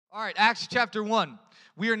All right, Acts chapter 1.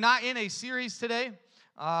 We are not in a series today.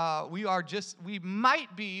 We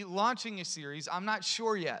might be launching a series. I'm not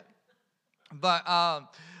sure yet. But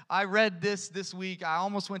I read this week. I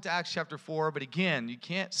almost went to Acts chapter 4, but again, you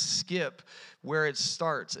can't skip where it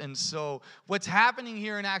starts. And so what's happening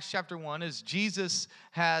here in Acts chapter 1 is Jesus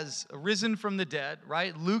has risen from the dead,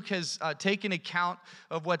 right? Luke has taken account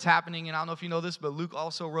of what's happening, and I don't know if you know this, but Luke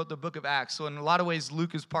also wrote the book of Acts. So in a lot of ways,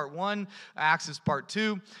 Luke is part 1, Acts is part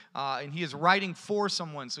 2, and he is writing for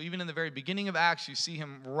someone. So even in the very beginning of Acts, you see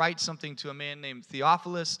him write something to a man named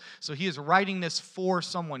Theophilus. So he is writing this for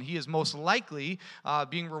someone. He is most likely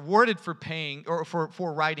being rewarded for paying or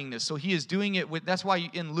for writing this. So he is doing it with, that's why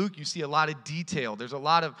in Luke you see a lot of detail. There's a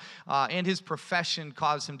lot of, and his profession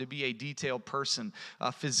caused him to be a detailed person,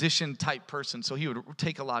 a physician type person. So he would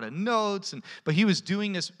take a lot of notes, but he was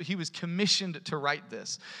doing this, he was commissioned to write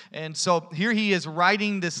this. And so here he is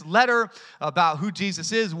writing this letter about who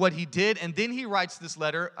Jesus is, what he did, and then he writes this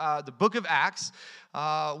letter, the book of Acts,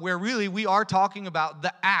 where really we are talking about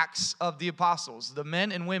the acts of the apostles, the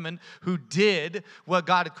men and women who did what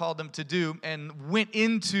God had called them to do and went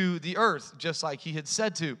into the earth just like he had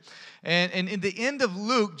said to. And in the end of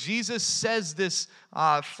Luke, Jesus says this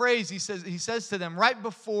phrase. He says to them right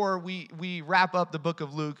before we wrap up the book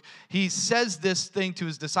of Luke, he says this thing to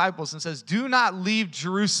his disciples and says, "Do not leave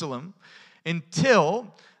Jerusalem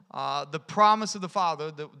until the promise of the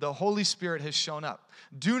Father, the Holy Spirit has shown up.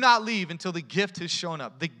 Do not leave until the gift has shown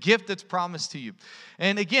up, the gift that's promised to you."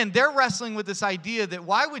 And again, they're wrestling with this idea that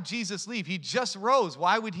why would Jesus leave? He just rose.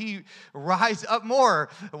 Why would he rise up more?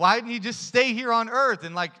 Why didn't he just stay here on earth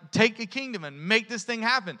and take a kingdom and make this thing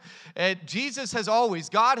happen? And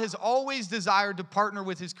God has always desired to partner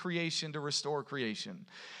with his creation to restore creation.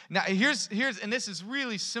 Now, here's and this is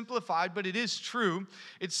really simplified, but it is true.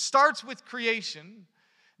 It starts with creation.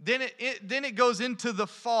 Then it goes into the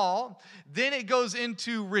fall. Then it goes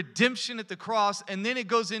into redemption at the cross. And then it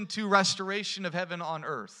goes into restoration of heaven on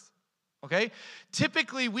earth. Okay?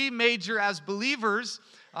 Typically, we major as believers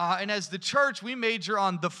and as the church, we major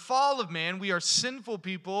on the fall of man. We are sinful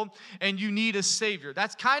people, and you need a Savior.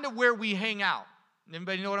 That's kind of where we hang out.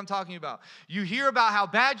 Anybody know what I'm talking about? You hear about how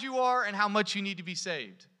bad you are and how much you need to be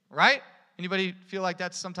saved. Right? Anybody feel like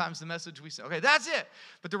that's sometimes the message we say? Okay, that's it.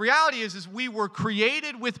 But the reality is we were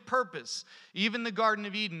created with purpose. Even the Garden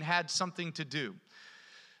of Eden had something to do.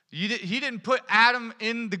 He didn't put Adam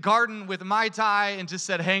in the garden with Mai Tai and just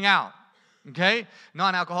said, hang out. Okay?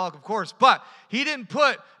 Non-alcoholic, of course. But he didn't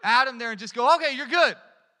put Adam there and just go, okay, you're good.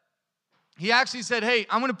 He actually said, hey,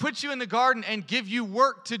 I'm going to put you in the garden and give you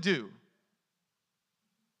work to do.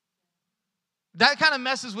 That kind of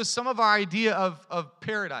messes with some of our idea of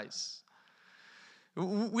paradise.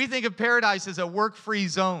 We think of paradise as a work-free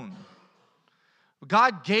zone.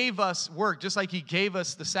 God gave us work just like he gave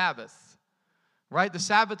us the Sabbath, right? The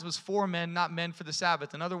Sabbath was for men, not men for the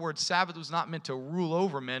Sabbath. In other words, Sabbath was not meant to rule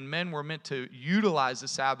over men. Men were meant to utilize the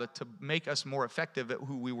Sabbath to make us more effective at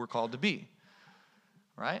who we were called to be,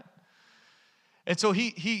 right? And so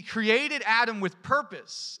he created Adam with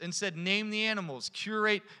purpose and said, name the animals,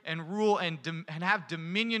 curate and rule and have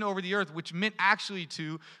dominion over the earth, which meant actually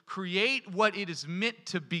to create what it is meant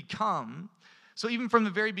to become. So even from the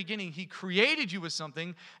very beginning, he created you with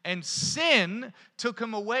something, and sin took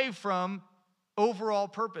him away from overall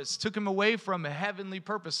purpose, took him away from a heavenly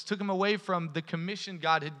purpose, took him away from the commission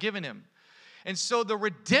God had given him. And so the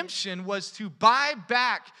redemption was to buy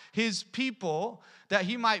back his people that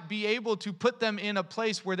he might be able to put them in a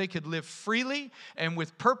place where they could live freely and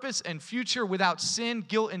with purpose and future without sin,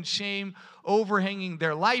 guilt, and shame overhanging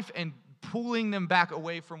their life and pulling them back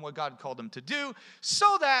away from what God called them to do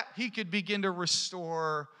so that he could begin to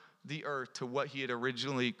restore the earth to what he had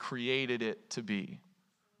originally created it to be.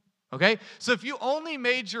 Okay? So if you only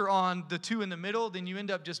major on the two in the middle, then you end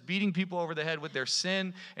up just beating people over the head with their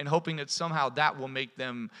sin and hoping that somehow that will make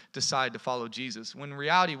them decide to follow Jesus. When in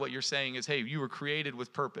reality, what you're saying is, hey, you were created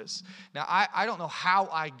with purpose. Now, I don't know how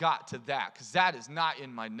I got to that, because that is not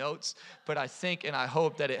in my notes, but I think and I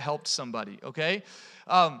hope that it helped somebody, okay?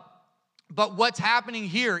 But what's happening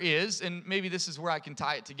here is, and maybe this is where I can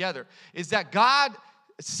tie it together, is that God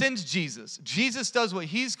sends Jesus. Jesus does what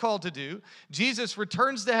he's called to do. Jesus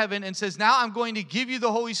returns to heaven and says, now I'm going to give you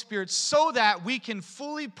the Holy Spirit so that we can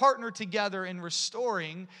fully partner together in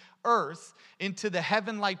restoring earth into the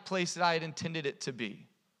heaven-like place that I had intended it to be.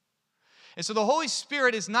 And so the Holy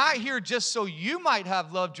Spirit is not here just so you might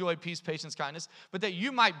have love, joy, peace, patience, kindness, but that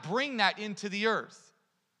you might bring that into the earth.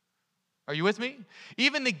 Are you with me?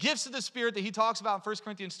 Even the gifts of the Spirit that he talks about in 1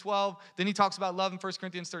 Corinthians 12, then he talks about love in 1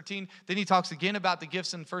 Corinthians 13, then he talks again about the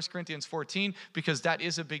gifts in 1 Corinthians 14 because that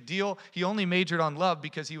is a big deal. He only majored on love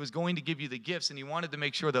because he was going to give you the gifts and he wanted to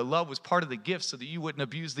make sure that love was part of the gifts so that you wouldn't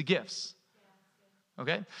abuse the gifts.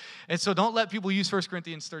 Okay? And so don't let people use 1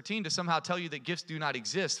 Corinthians 13 to somehow tell you that gifts do not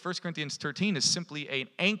exist. 1 Corinthians 13 is simply an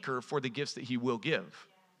anchor for the gifts that he will give.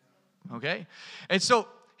 Okay? And so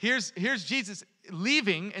here's Jesus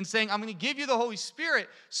leaving and saying, I'm going to give you the Holy Spirit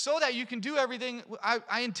so that you can do everything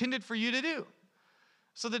I intended for you to do.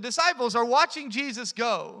 So the disciples are watching Jesus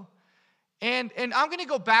go, and I'm going to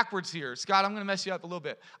go backwards here. Scott, I'm going to mess you up a little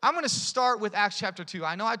bit. I'm going to start with Acts chapter 2.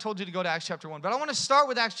 I know I told you to go to Acts chapter 1, but I want to start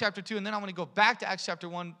with Acts chapter 2, and then I want to go back to Acts chapter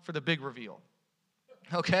 1 for the big reveal.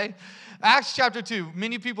 Okay? Acts chapter 2.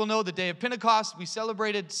 Many people know the day of Pentecost. We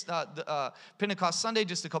celebrated Pentecost Sunday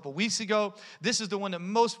just a couple weeks ago. This is the one that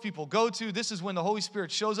most people go to. This is when the Holy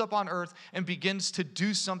Spirit shows up on earth and begins to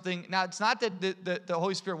do something. Now, it's not that the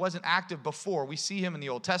Holy Spirit wasn't active before. We see him in the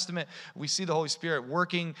Old Testament. We see the Holy Spirit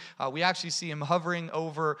working. We actually see him hovering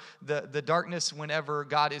over the darkness whenever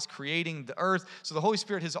God is creating the earth. So the Holy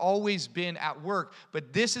Spirit has always been at work.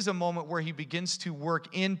 But this is a moment where he begins to work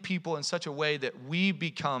in people in such a way that we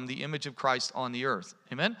become the image of Christ on the earth.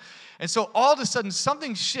 Amen? And so all of a sudden,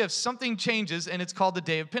 something shifts, something changes, and it's called the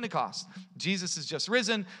day of Pentecost. Jesus has just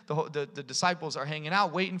risen. The disciples are hanging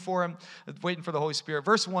out, waiting for him, waiting for the Holy Spirit.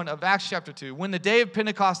 Verse 1 of Acts chapter 2. When the day of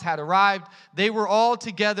Pentecost had arrived, they were all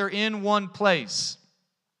together in one place.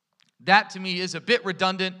 That to me is a bit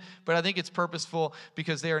redundant, but I think it's purposeful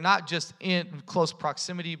because they are not just in close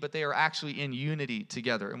proximity, but they are actually in unity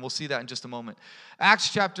together. And we'll see that in just a moment.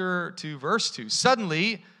 Acts chapter 2, verse 2.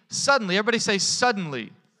 Suddenly, everybody say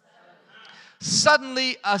suddenly.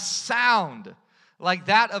 Suddenly a sound like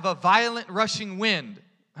that of a violent rushing wind.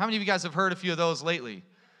 How many of you guys have heard a few of those lately?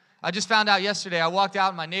 I just found out yesterday. I walked out,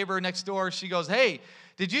 and my neighbor next door, she goes, hey,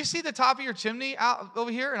 did you see the top of your chimney out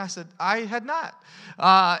over here? And I said, I had not.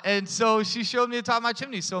 And so she showed me the top of my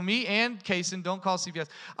chimney. So me and Kaysen, don't call CPS.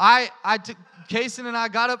 Kaysen and I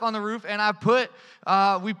got up on the roof, and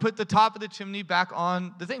we put the top of the chimney back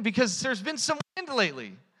on the thing because there's been some wind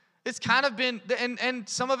lately. It's kind of been, and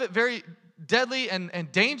some of it very deadly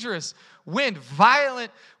and dangerous wind,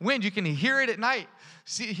 violent wind. You can hear it at night.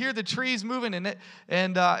 Hear the trees moving in it,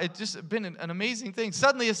 and it's just been an amazing thing.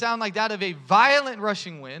 Suddenly, a sound like that of a violent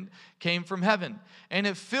rushing wind came from heaven, and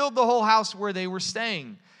it filled the whole house where they were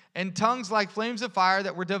staying. And tongues like flames of fire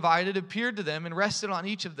that were divided appeared to them and rested on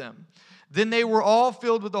each of them. Then they were all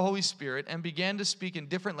filled with the Holy Spirit and began to speak in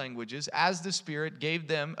different languages as the Spirit gave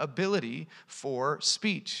them ability for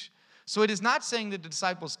speech. So it is not saying that the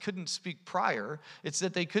disciples couldn't speak prior. It's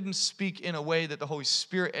that they couldn't speak in a way that the Holy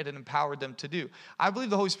Spirit had empowered them to do. I believe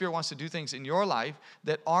the Holy Spirit wants to do things in your life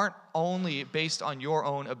that aren't only based on your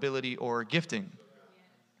own ability or gifting.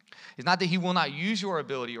 It's not that he will not use your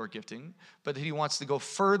ability or gifting, but that he wants to go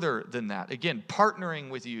further than that. Again, partnering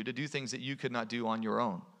with you to do things that you could not do on your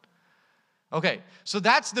own. Okay, so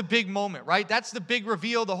that's the big moment, right? That's the big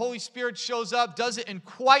reveal. The Holy Spirit shows up, does it in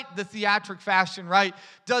quite the theatric fashion, right?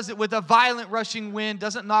 Does it with a violent rushing wind,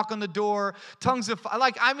 doesn't knock on the door, tongues of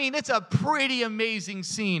fire. It's a pretty amazing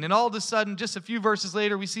scene. And all of a sudden, just a few verses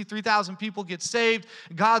later, we see 3,000 people get saved.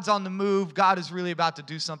 God's on the move. God is really about to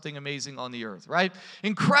do something amazing on the earth, right?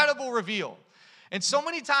 Incredible reveal. And so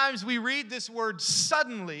many times we read this word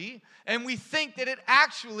suddenly, and we think that it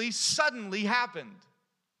actually suddenly happened.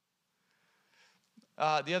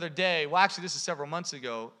 The other day, well, actually, this is several months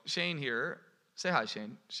ago. Shane here. Say hi,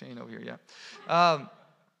 Shane. Shane over here, yeah.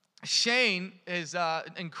 Shane is an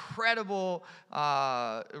incredible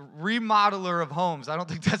remodeler of homes. I don't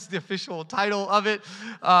think that's the official title of it,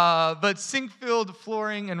 but Sinkfield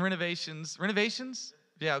Flooring and Renovations. Renovations?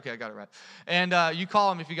 Yeah, okay, I got it right. And you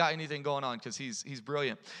call him if you got anything going on because he's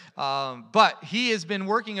brilliant. But he has been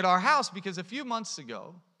working at our house because a few months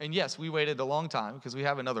ago, and yes, we waited a long time because we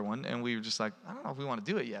have another one, and we were just like, I don't know if we want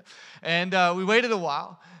to do it yet. And we waited a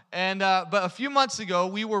while. But a few months ago,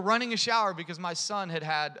 we were running a shower because my son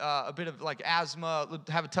had a bit of like asthma,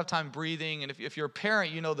 have a tough time breathing. And if you're a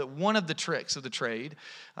parent, you know that one of the tricks of the trade,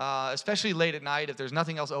 especially late at night, if there's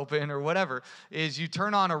nothing else open or whatever, is you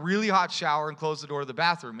turn on a really hot shower and close the door to the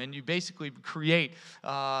bathroom. And you basically create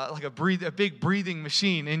like a big breathing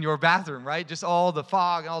machine in your bathroom, right? Just all the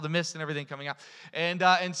fog and all the mist and everything coming out.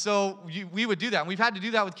 And so we would do that. And we've had to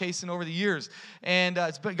do that with Kaysen over the years. And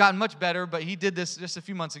it's gotten much better, but he did this just a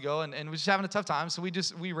few months ago and was just having a tough time. So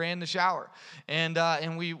we ran the shower. And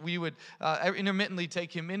we would intermittently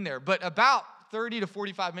take him in there. But about 30 to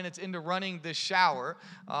 45 minutes into running this shower,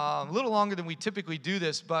 a little longer than we typically do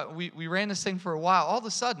this, but we ran this thing for a while. All of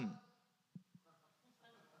a sudden,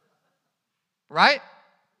 right?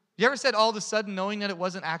 You ever said all of a sudden knowing that it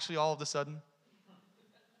wasn't actually all of a sudden?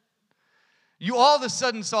 You all of a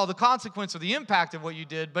sudden saw the consequence or the impact of what you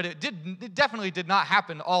did, but it definitely did not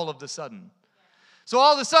happen all of a sudden. So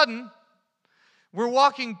all of a sudden, we're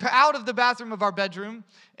walking out of the bathroom of our bedroom,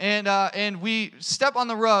 and we step on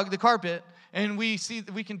the rug, the carpet, and we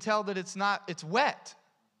can tell that it's wet.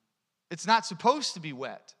 It's not supposed to be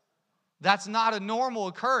wet. That's not a normal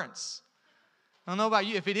occurrence. I don't know about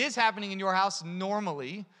you. If it is happening in your house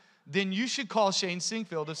normally, then you should call Shane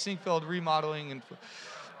Sinkfield of Sinkfield Remodeling.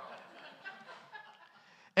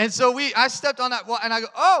 And so I stepped on that, and I go,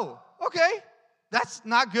 oh, okay, that's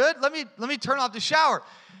not good. Let me turn off the shower.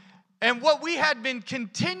 And what we had been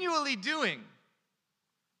continually doing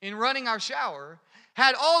in running our shower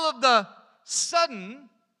had all of the sudden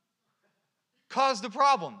caused the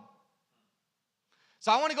problem.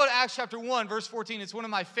 So I want to go to Acts chapter 1, verse 14. It's one of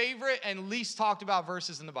my favorite and least talked about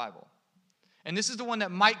verses in the Bible. And this is the one that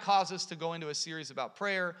might cause us to go into a series about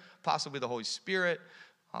prayer, possibly the Holy Spirit.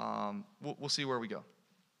 We'll see where we go.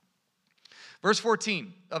 Verse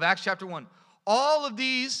 14 of Acts chapter 1. All of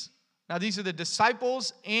these, now these are the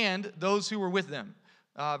disciples and those who were with them.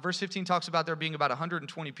 Verse 15 talks about there being about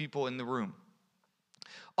 120 people in the room.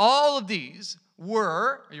 All of these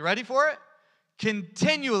were, are you ready for it?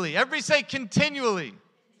 Continually. Everybody say continually.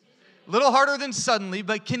 A little harder than suddenly,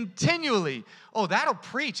 but continually. Oh, that'll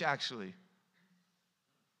preach, actually.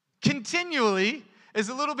 Continually is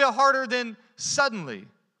a little bit harder than suddenly.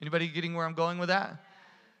 Anybody getting where I'm going with that?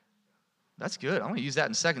 That's good. I'm going to use that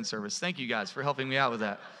in second service. Thank you guys for helping me out with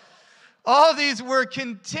that. All these were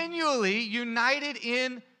continually united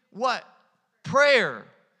in what? Prayer.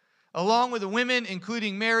 Along with the women,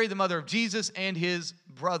 including Mary, the mother of Jesus, and his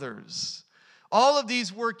brothers. All of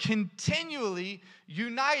these were continually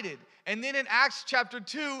united. And then in Acts chapter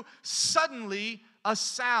 2, suddenly a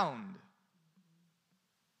sound.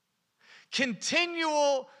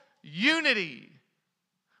 Continual unity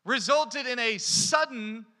resulted in a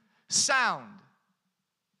sudden sound.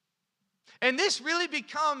 And this really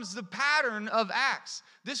becomes the pattern of Acts.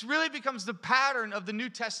 This really becomes the pattern of the New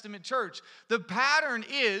Testament church. The pattern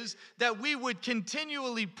is that we would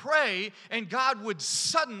continually pray and God would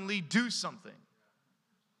suddenly do something.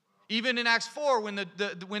 Even in Acts 4,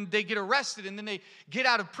 when they get arrested and then they get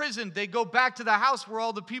out of prison, they go back to the house where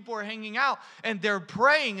all the people are hanging out and they're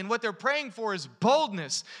praying. And what they're praying for is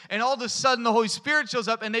boldness. And all of a sudden the Holy Spirit shows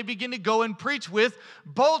up and they begin to go and preach with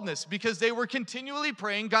boldness because they were continually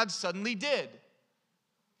praying. God suddenly did.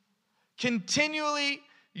 Continually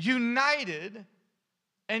united,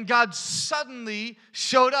 and God suddenly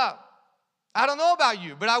showed up. I don't know about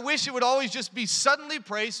you, but I wish it would always just be suddenly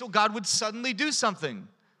pray so God would suddenly do something.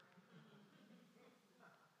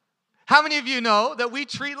 How many of you know that we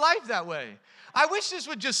treat life that way? I wish this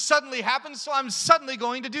would just suddenly happen, so I'm suddenly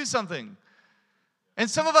going to do something. And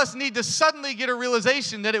some of us need to suddenly get a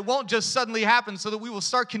realization that it won't just suddenly happen so that we will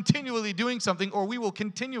start continually doing something or we will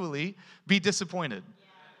continually be disappointed.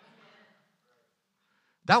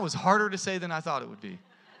 That was harder to say than I thought it would be.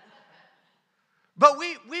 But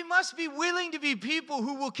we must be willing to be people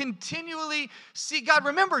who will continually seek God.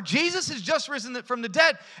 Remember, Jesus has just risen from the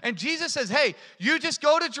dead. And Jesus says, hey, you just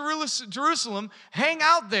go to Jerusalem, hang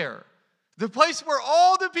out there. The place where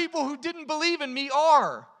all the people who didn't believe in me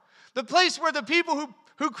are. The place where the people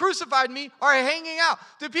who crucified me are hanging out.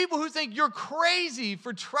 The people who think you're crazy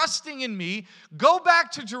for trusting in me, go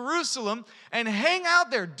back to Jerusalem and hang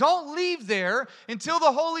out there. Don't leave there until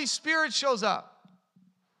the Holy Spirit shows up.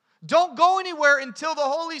 Don't go anywhere until the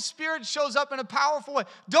Holy Spirit shows up in a powerful way.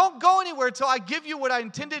 Don't go anywhere until I give you what I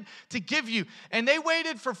intended to give you. And they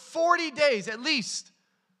waited for 40 days at least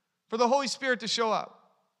for the Holy Spirit to show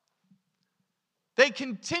up. They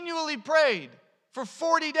continually prayed for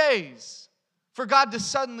 40 days for God to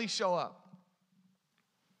suddenly show up.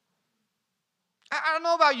 I don't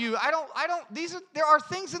know about you. There are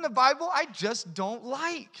things in the Bible I just don't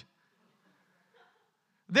like.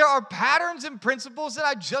 There are patterns and principles that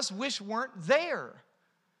I just wish weren't there.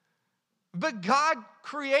 But God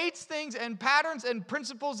creates things and patterns and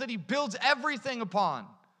principles that he builds everything upon.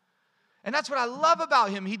 And that's what I love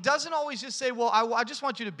about him. He doesn't always just say, well, I just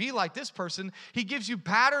want you to be like this person. He gives you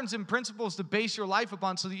patterns and principles to base your life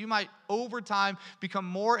upon so that you might, over time, become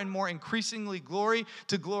more and more increasingly glory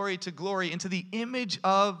to glory to glory into the image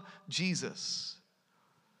of Jesus.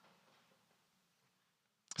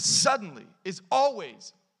 Suddenly is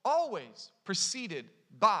always preceded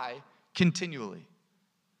by continually.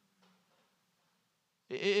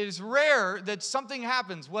 It is rare that something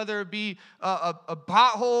happens, whether it be a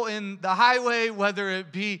pothole in the highway, whether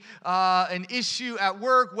it be an issue at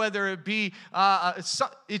work, whether it be,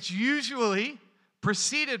 it's usually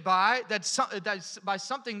preceded by by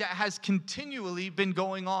something that has continually been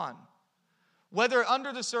going on. Whether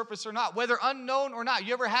under the surface or not, whether unknown or not.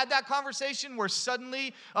 You ever had that conversation where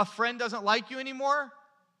suddenly a friend doesn't like you anymore?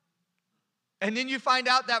 And then you find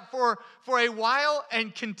out that for a while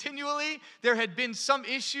and continually there had been some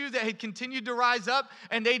issue that had continued to rise up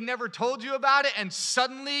and they'd never told you about it, and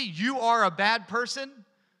suddenly you are a bad person.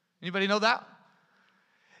 Anybody know that?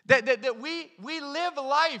 That we live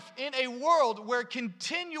life in a world where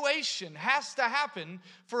continuation has to happen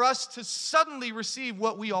for us to suddenly receive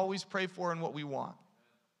what we always pray for and what we want.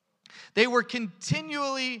 They were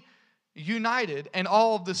continually united, and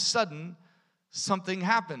all of a sudden something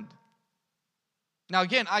happened. Now,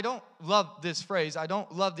 again, I don't love this phrase. I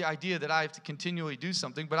don't love the idea that I have to continually do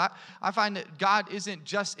something, but I find that God isn't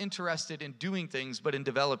just interested in doing things, but in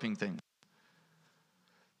developing things.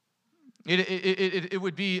 It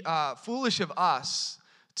would be foolish of us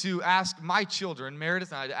to ask my children,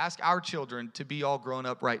 Meredith and I, to ask our children to be all grown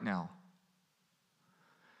up right now.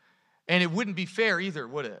 And it wouldn't be fair either,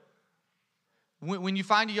 would it? When you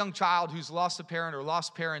find a young child who's lost a parent or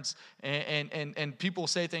lost parents, and people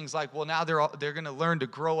say things like, well, now they're going to learn to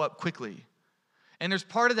grow up quickly. And there's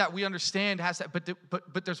part of that we understand has that,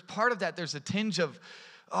 but there's part of that, there's a tinge of,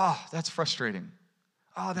 oh, that's frustrating.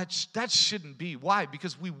 Oh, that shouldn't be. Why?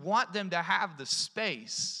 Because we want them to have the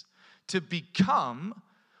space to become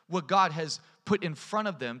what God has put in front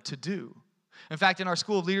of them to do. In fact, in our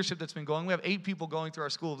School of Leadership that's been going, we have 8 people going through our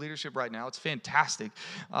School of Leadership right now. It's fantastic.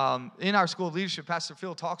 In our School of Leadership, Pastor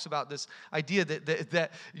Phil talks about this idea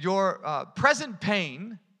that your present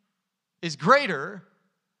pain is greater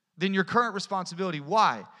than your current responsibility.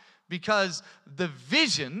 Why? Because the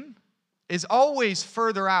vision is always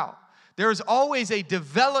further out. There is always a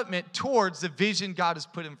development towards the vision God has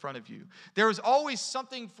put in front of you. There is always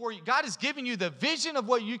something for you. God has given you the vision of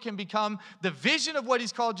what you can become, the vision of what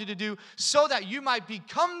He's called you to do, so that you might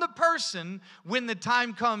become the person when the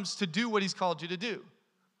time comes to do what He's called you to do.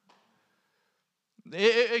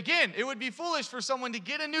 Again, it would be foolish for someone to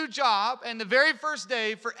get a new job and the very first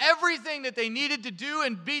day for everything that they needed to do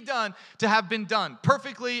and be done to have been done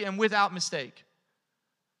perfectly and without mistake.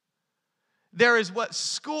 There is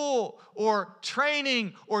school or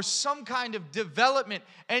training or some kind of development.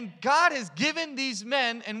 And God has given these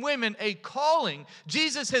men and women a calling.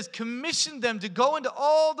 Jesus has commissioned them to go into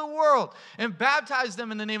all the world and baptize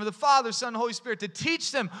them in the name of the Father, Son, and Holy Spirit, to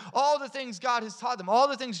teach them all the things God has taught them, all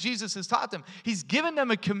the things Jesus has taught them. He's given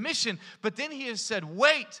them a commission, but then He has said,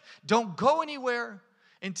 wait, don't go anywhere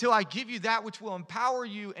until I give you that which will empower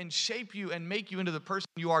you and shape you and make you into the person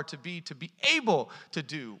you are to be able to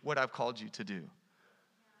do what I've called you to do.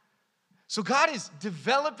 So God is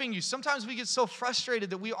developing you. Sometimes we get so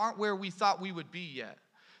frustrated that we aren't where we thought we would be yet.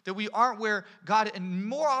 That we aren't where God, and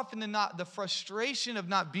more often than not, the frustration of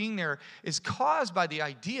not being there is caused by the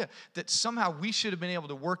idea that somehow we should have been able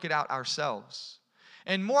to work it out ourselves.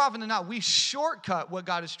 And more often than not, we shortcut what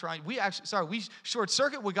God is trying. We short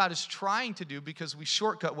circuit what God is trying to do because we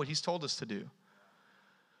shortcut what He's told us to do.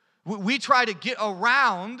 We try to get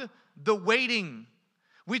around the waiting.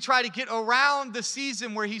 We try to get around the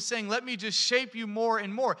season where He's saying, let me just shape you more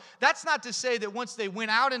and more. That's not to say that once they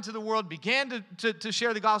went out into the world, began to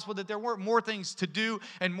share the gospel, that there weren't more things to do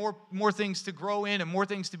and more things to grow in and more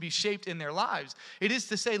things to be shaped in their lives. It is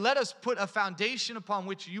to say, let us put a foundation upon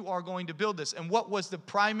which you are going to build this. And what was the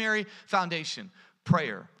primary foundation?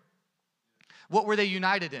 Prayer. What were they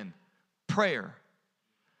united in? Prayer.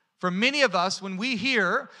 For many of us, when we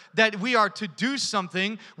hear that we are to do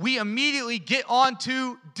something, we immediately get on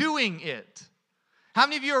to doing it. How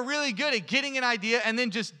many of you are really good at getting an idea and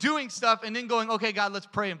then just doing stuff and then going, okay, God, let's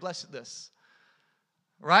pray and bless this?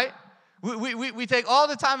 Right? We take all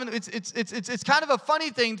the time, and it's kind of a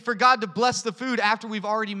funny thing for God to bless the food after we've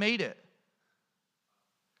already made it.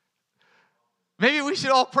 Maybe we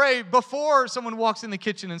should all pray before someone walks in the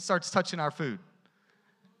kitchen and starts touching our food.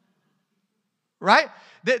 Right?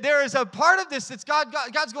 There is a part of this that's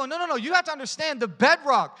God's going, no, you have to understand the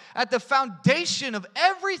bedrock at the foundation of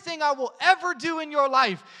everything I will ever do in your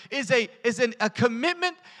life is a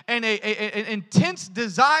commitment and an intense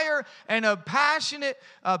desire and a passionate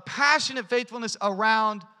faithfulness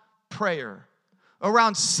around prayer,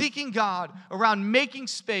 around seeking God, around making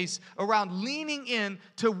space, around leaning in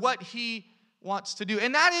to what He wants to do.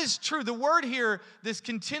 And that is true. The word here, this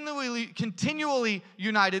continually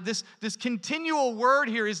united, this continual word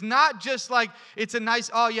here is not just like it's a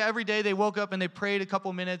nice, oh yeah, every day they woke up and they prayed a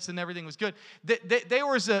couple minutes and everything was good. There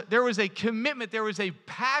was a commitment, there was a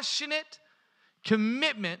passionate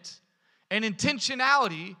commitment and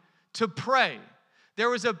intentionality to pray. There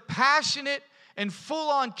was a passionate and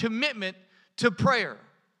full-on commitment to prayer.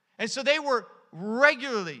 And so they were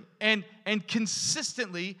regularly and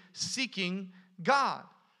consistently seeking God.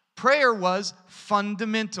 Prayer was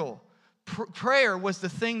fundamental. Prayer was the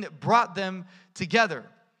thing that brought them together.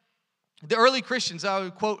 The early Christians, I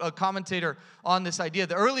would quote a commentator on this idea,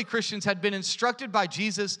 the early Christians had been instructed by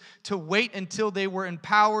Jesus to wait until they were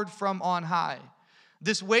empowered from on high.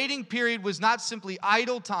 This waiting period was not simply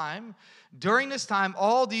idle time. During this time,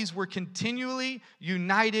 all these were continually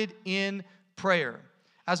united in prayer.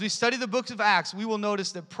 As we study the books of Acts, we will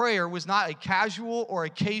notice that prayer was not a casual or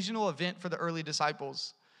occasional event for the early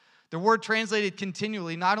disciples. The word translated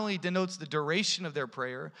continually not only denotes the duration of their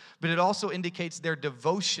prayer, but it also indicates their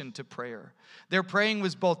devotion to prayer. Their praying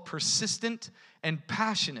was both persistent and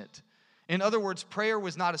passionate. In other words, prayer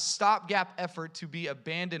was not a stopgap effort to be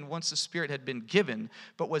abandoned once the Spirit had been given,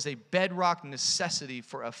 but was a bedrock necessity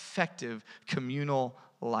for effective communal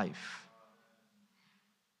life.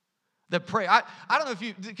 The prayer, I don't know if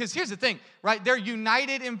you, because here's the thing, right? They're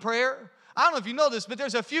united in prayer. I don't know if you know this, but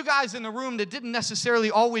there's a few guys in the room that didn't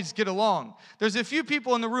necessarily always get along. There's a few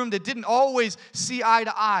people in the room that didn't always see eye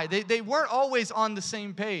to eye. They weren't always on the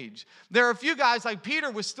same page. There are a few guys, like Peter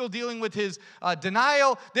was still dealing with his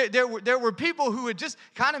denial. There were people who had just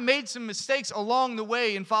kind of made some mistakes along the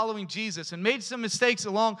way in following Jesus and made some mistakes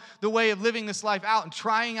along the way of living this life out and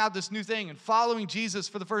trying out this new thing and following Jesus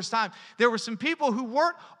for the first time. There were some people who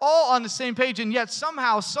weren't all on the same page, and yet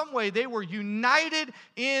somehow, some way, they were united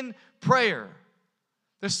in prayer.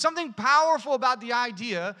 There's something powerful about the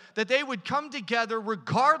idea that they would come together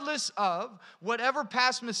regardless of whatever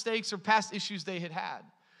past mistakes or past issues they had had.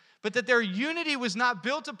 But that their unity was not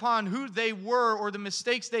built upon who they were or the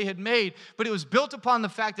mistakes they had made, but it was built upon the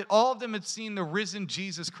fact that all of them had seen the risen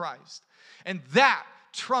Jesus Christ. And that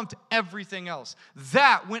trumped everything else.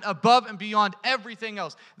 That went above and beyond everything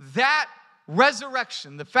else. That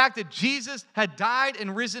resurrection, the fact that Jesus had died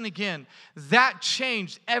and risen again, that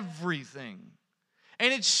changed everything.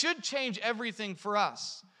 And it should change everything for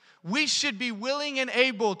us. We should be willing and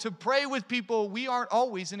able to pray with people we aren't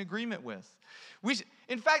always in agreement with.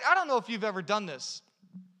 In fact, I don't know if you've ever done this.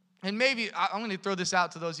 And maybe, I'm going to throw this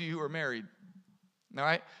out to those of you who are married. All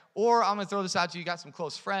right? Or I'm going to throw this out to you, got some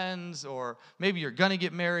close friends, or maybe you're going to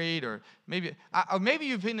get married, or maybe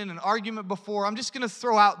you've been in an argument before. I'm just going to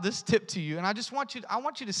throw out this tip to you, and I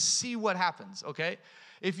want you to see what happens, okay?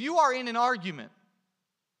 If you are in an argument,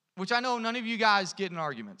 which I know none of you guys get in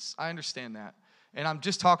arguments. I understand that. And I'm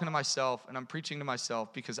just talking to myself, and I'm preaching to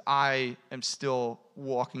myself because I am still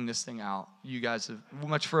walking this thing out. You guys are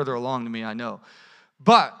much further along than me, I know.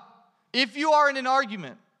 But if you are in an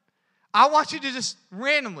argument, I want you to just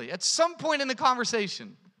randomly, at some point in the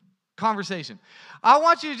conversation, I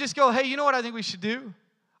want you to just go, hey, you know what I think we should do?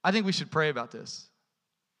 I think we should pray about this.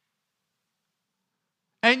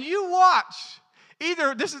 And you watch.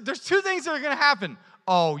 There's two things that are going to happen.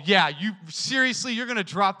 Oh, yeah, you're going to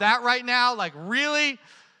drop that right now? Like, really?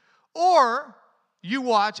 Or you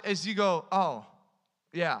watch as you go, oh,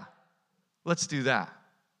 yeah, let's do that.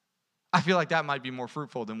 I feel like that might be more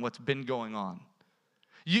fruitful than what's been going on.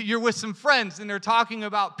 You're with some friends and they're talking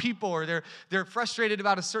about people, or they're frustrated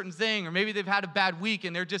about a certain thing, or maybe they've had a bad week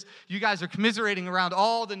and you guys are commiserating around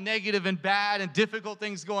all the negative and bad and difficult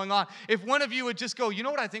things going on. If one of you would just go, you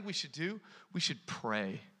know what I think we should do? We should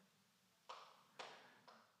pray.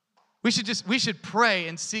 We should pray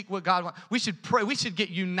and seek what God wants. We should pray. We should get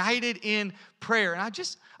united in prayer. And I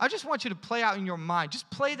just want you to play out in your mind. Just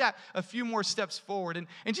play that a few more steps forward.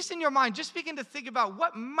 And just in your mind, just begin to think about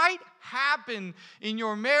what might happen in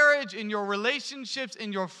your marriage, in your relationships,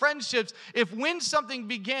 in your friendships, if when something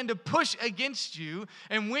began to push against you,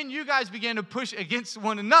 and when you guys began to push against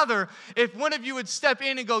one another, if one of you would step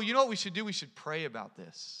in and go, you know what we should do? We should pray about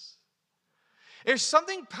this. There's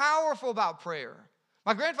something powerful about prayer.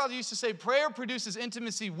 My grandfather used to say, prayer produces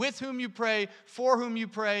intimacy with whom you pray, for whom you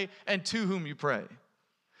pray, and to whom you pray.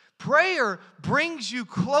 Prayer brings you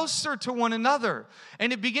closer to one another,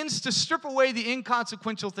 and it begins to strip away the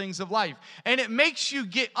inconsequential things of life, and it makes you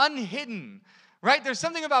get unhidden, right? There's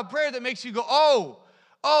something about prayer that makes you go,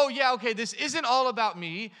 oh, yeah, okay, this isn't all about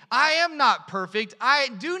me. I am not perfect. I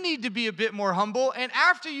do need to be a bit more humble. And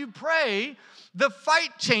after you pray, the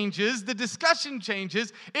fight changes, the discussion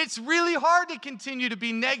changes. It's really hard to continue to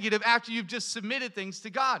be negative after you've just submitted things to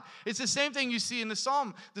God. It's the same thing you see in the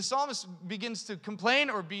psalm. The psalmist begins to complain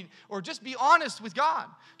or just be honest with God.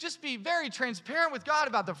 Just be very transparent with God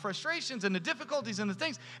about the frustrations and the difficulties and the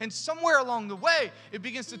things. And somewhere along the way, it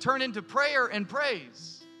begins to turn into prayer and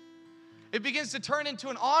praise. It begins to turn into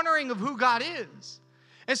an honoring of who God is.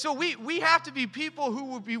 And so we have to be people who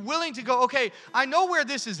will be willing to go, okay, I know where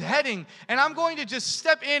this is heading, and I'm going to just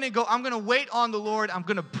step in and go, I'm going to wait on the Lord. I'm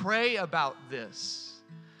going to pray about this.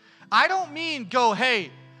 I don't mean go,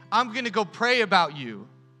 hey, I'm going to go pray about you.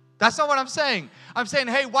 That's not what I'm saying. I'm saying,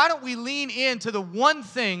 hey, why don't we lean into the one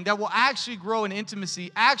thing that will actually grow in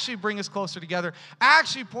intimacy, actually bring us closer together,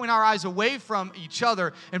 actually point our eyes away from each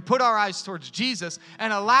other and put our eyes towards Jesus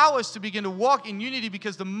and allow us to begin to walk in unity,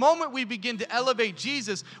 because the moment we begin to elevate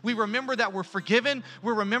Jesus, we remember that we're forgiven.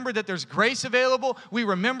 We remember that there's grace available. We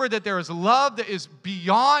remember that there is love that is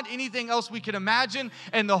beyond anything else we can imagine,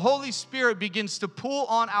 and the Holy Spirit begins to pull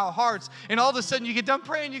on our hearts, and all of a sudden you get done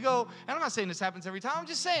praying, you go, and I'm not saying this happens every time, I'm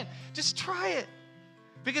just saying, just try it.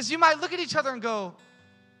 Because you might look at each other and go,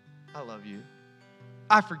 I love you.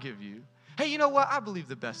 I forgive you. Hey, you know what? I believe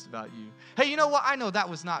the best about you. Hey, you know what? I know that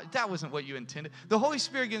wasn't what you intended. The Holy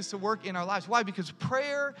Spirit begins to work in our lives. Why? Because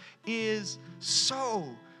prayer is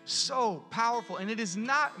so powerful, and it is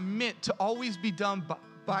not meant to always be done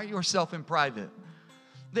by yourself in private.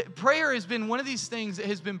 Prayer has been one of these things that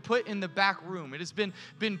has been put in the back room. It has been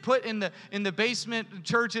put in the basement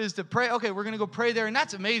churches to pray. Okay, we're going to go pray there, and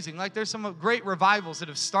that's amazing. Like, there's some great revivals that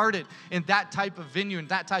have started in that type of venue, in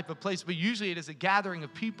that type of place, but usually it is a gathering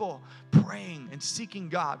of people praying and seeking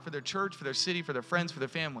God for their church, for their city, for their friends, for their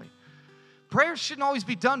family. Prayer shouldn't always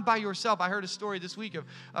be done by yourself. I heard a story this week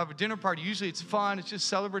of a dinner party. Usually it's fun, it's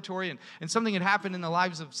just celebratory, and something had happened in the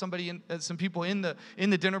lives of some people in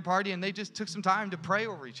the dinner party, and they just took some time to pray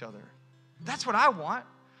over each other. That's what I want.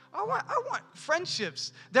 I want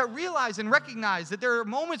friendships that realize and recognize that there are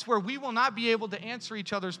moments where we will not be able to answer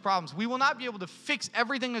each other's problems. We will not be able to fix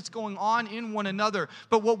everything that's going on in one another.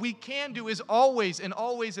 But what we can do is always and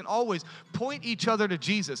always and always point each other to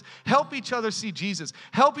Jesus. Help each other see Jesus.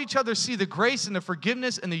 Help each other see the grace and the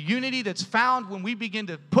forgiveness and the unity that's found when we begin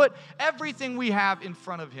to put everything we have in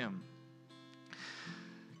front of Him.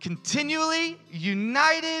 Continually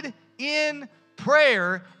united in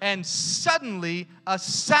prayer, and suddenly a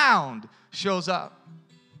sound shows up.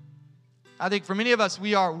 I think for many of us,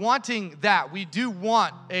 we are wanting that. We do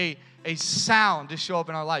want a sound to show up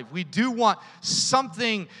in our life. We do want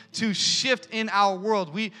something to shift in our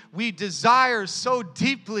world. We desire so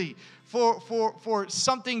deeply for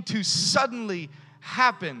something to suddenly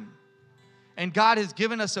happen. And God has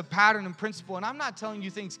given us a pattern and principle. And I'm not telling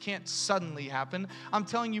you things can't suddenly happen. I'm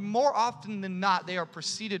telling you more often than not, they are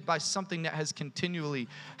preceded by something that has continually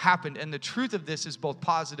happened. And the truth of this is both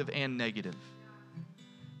positive and negative.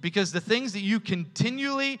 Because the things that you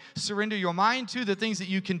continually surrender your mind to, the things that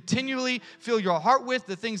you continually fill your heart with,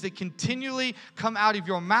 the things that continually come out of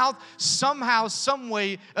your mouth, somehow, some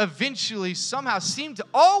way, eventually, somehow seem to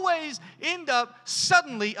always end up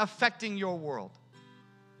suddenly affecting your world.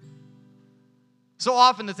 So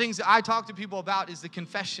often the things that I talk to people about is the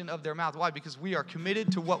confession of their mouth. Why? Because we are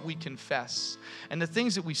committed to what we confess. And the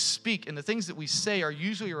things that we speak and the things that we say are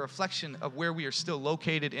usually a reflection of where we are still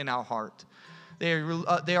located in our heart. They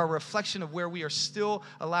are a reflection of where we are still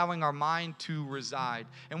allowing our mind to reside.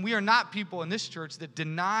 And we are not people in this church that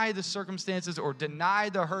deny the circumstances or deny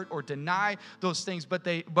the hurt or deny those things,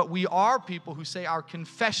 but we are people who say our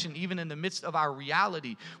confession, even in the midst of our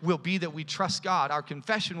reality, will be that we trust God. Our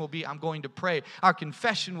confession will be, I'm going to pray. Our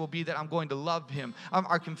confession will be that I'm going to love Him.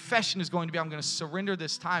 Our confession is going to be, I'm going to surrender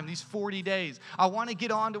this time, these 40 days. I want to get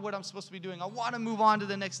on to what I'm supposed to be doing. I want to move on to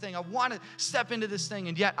the next thing. I want to step into this thing,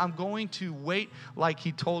 and yet I'm going to wait like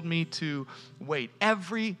He told me to wait.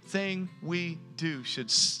 Everything we do should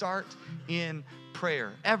start in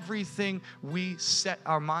prayer. Everything we set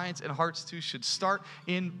our minds and hearts to should start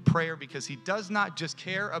in prayer, because He does not just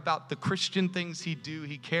care about the Christian things He do.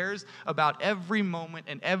 He cares about every moment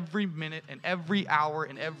and every minute and every hour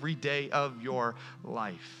and every day of your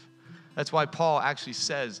life. That's why Paul actually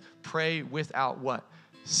says, pray without what?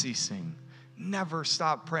 Ceasing. Never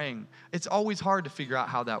stop praying. It's always hard to figure out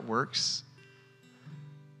how that works.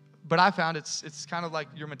 But I found it's kind of like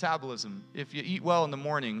your metabolism. If you eat well in the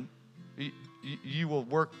morning, you will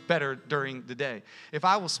work better during the day. If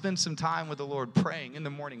I will spend some time with the Lord praying in the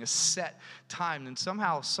morning, a set time, then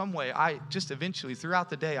somehow, some way, I just eventually, throughout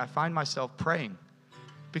the day, I find myself praying.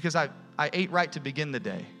 Because I I ate right to begin the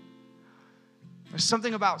day. There's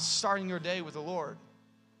something about starting your day with the Lord,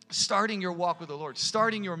 starting your walk with the Lord,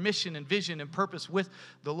 starting your mission and vision and purpose with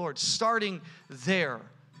the Lord, starting there.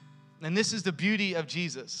 And this is the beauty of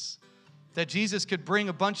Jesus, that Jesus could bring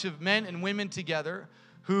a bunch of men and women together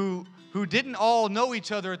who didn't all know each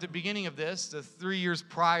other at the beginning of this, the 3 years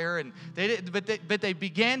prior, and but they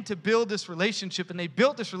began to build this relationship, and they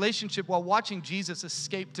built this relationship while watching Jesus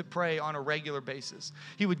escape to pray on a regular basis.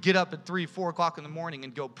 He would get up at 3, 4 o'clock in the morning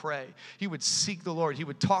and go pray. He would seek the Lord. He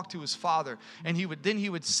would talk to his Father, and he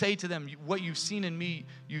would say to them, "What you've seen in me,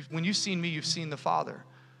 when you've seen me, you've seen the Father."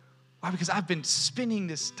 Why? Because I've been spending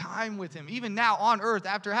this time with him, even now on earth,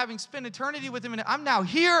 after having spent eternity with him, and I'm now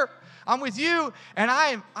here. I'm with you, and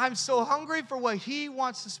I'm so hungry for what he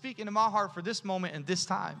wants to speak into my heart for this moment and this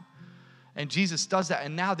time. And Jesus does that,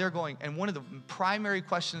 and now they're going, and one of the primary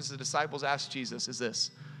questions the disciples ask Jesus is this: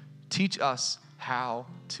 teach us how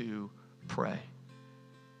to pray.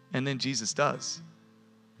 And then Jesus does.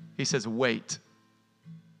 He says, wait.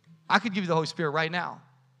 I could give you the Holy Spirit right now.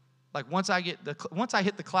 Like once I hit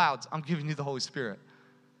the clouds, I'm giving you the Holy Spirit.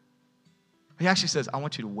 He actually says, I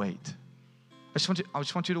want you to wait. I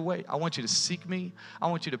just want you to wait. I want you to seek me. I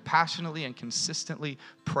want you to passionately and consistently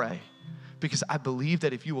pray. Because I believe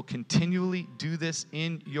that if you will continually do this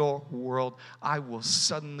in your world, I will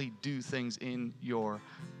suddenly do things in your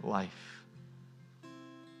life.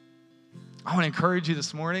 I want to encourage you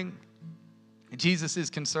this morning. Jesus is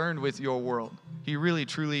concerned with your world. He really,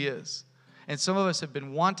 truly is. And some of us have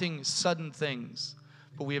been wanting sudden things,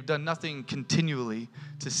 but we have done nothing continually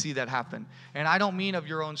to see that happen. And I don't mean of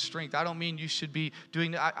your own strength. I don't mean you should be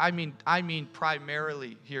doing that. I mean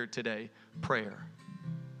primarily here today, prayer.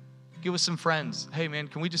 Get with some friends. Hey, man,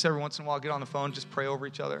 can we just every once in a while get on the phone, just pray over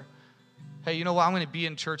each other? Hey, you know what? I'm going to be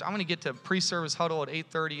in church. I'm going to get to pre-service huddle at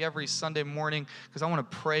 8:30 every Sunday morning because I want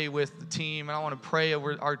to pray with the team, and I want to pray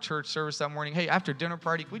over our church service that morning. Hey, after dinner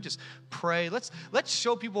party, can we just pray? Let's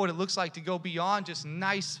show people what it looks like to go beyond just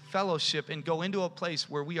nice fellowship and go into a place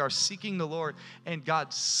where we are seeking the Lord and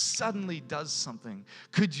God suddenly does something.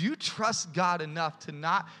 Could you trust God enough to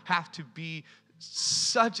not have to be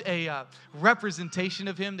such a representation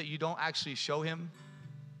of Him that you don't actually show Him?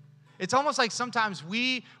 It's almost like sometimes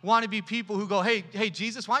we want to be people who go, hey,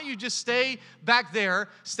 Jesus, why don't you just stay back there,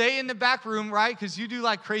 stay in the back room, right? Because you do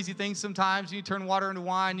like crazy things sometimes. You turn water into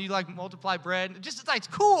wine. You like multiply bread. It's like, it's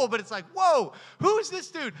cool, but it's like, whoa, who is this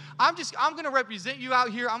dude? I'm going to represent you out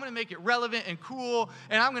here. I'm going to make it relevant and cool.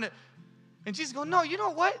 And Jesus goes, no, you know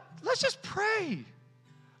what? Let's just pray.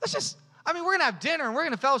 We're going to have dinner and we're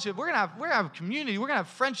going to fellowship. We're going to have community. We're going to have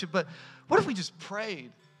friendship. But what if we just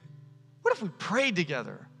prayed? What if we prayed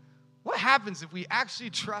together? What happens if we actually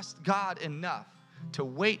trust God enough to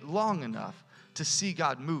wait long enough to see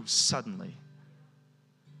God move suddenly?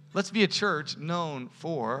 Let's be a church known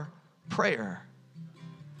for prayer.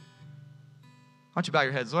 Why don't you bow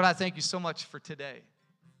your heads? Lord, I thank you so much for today.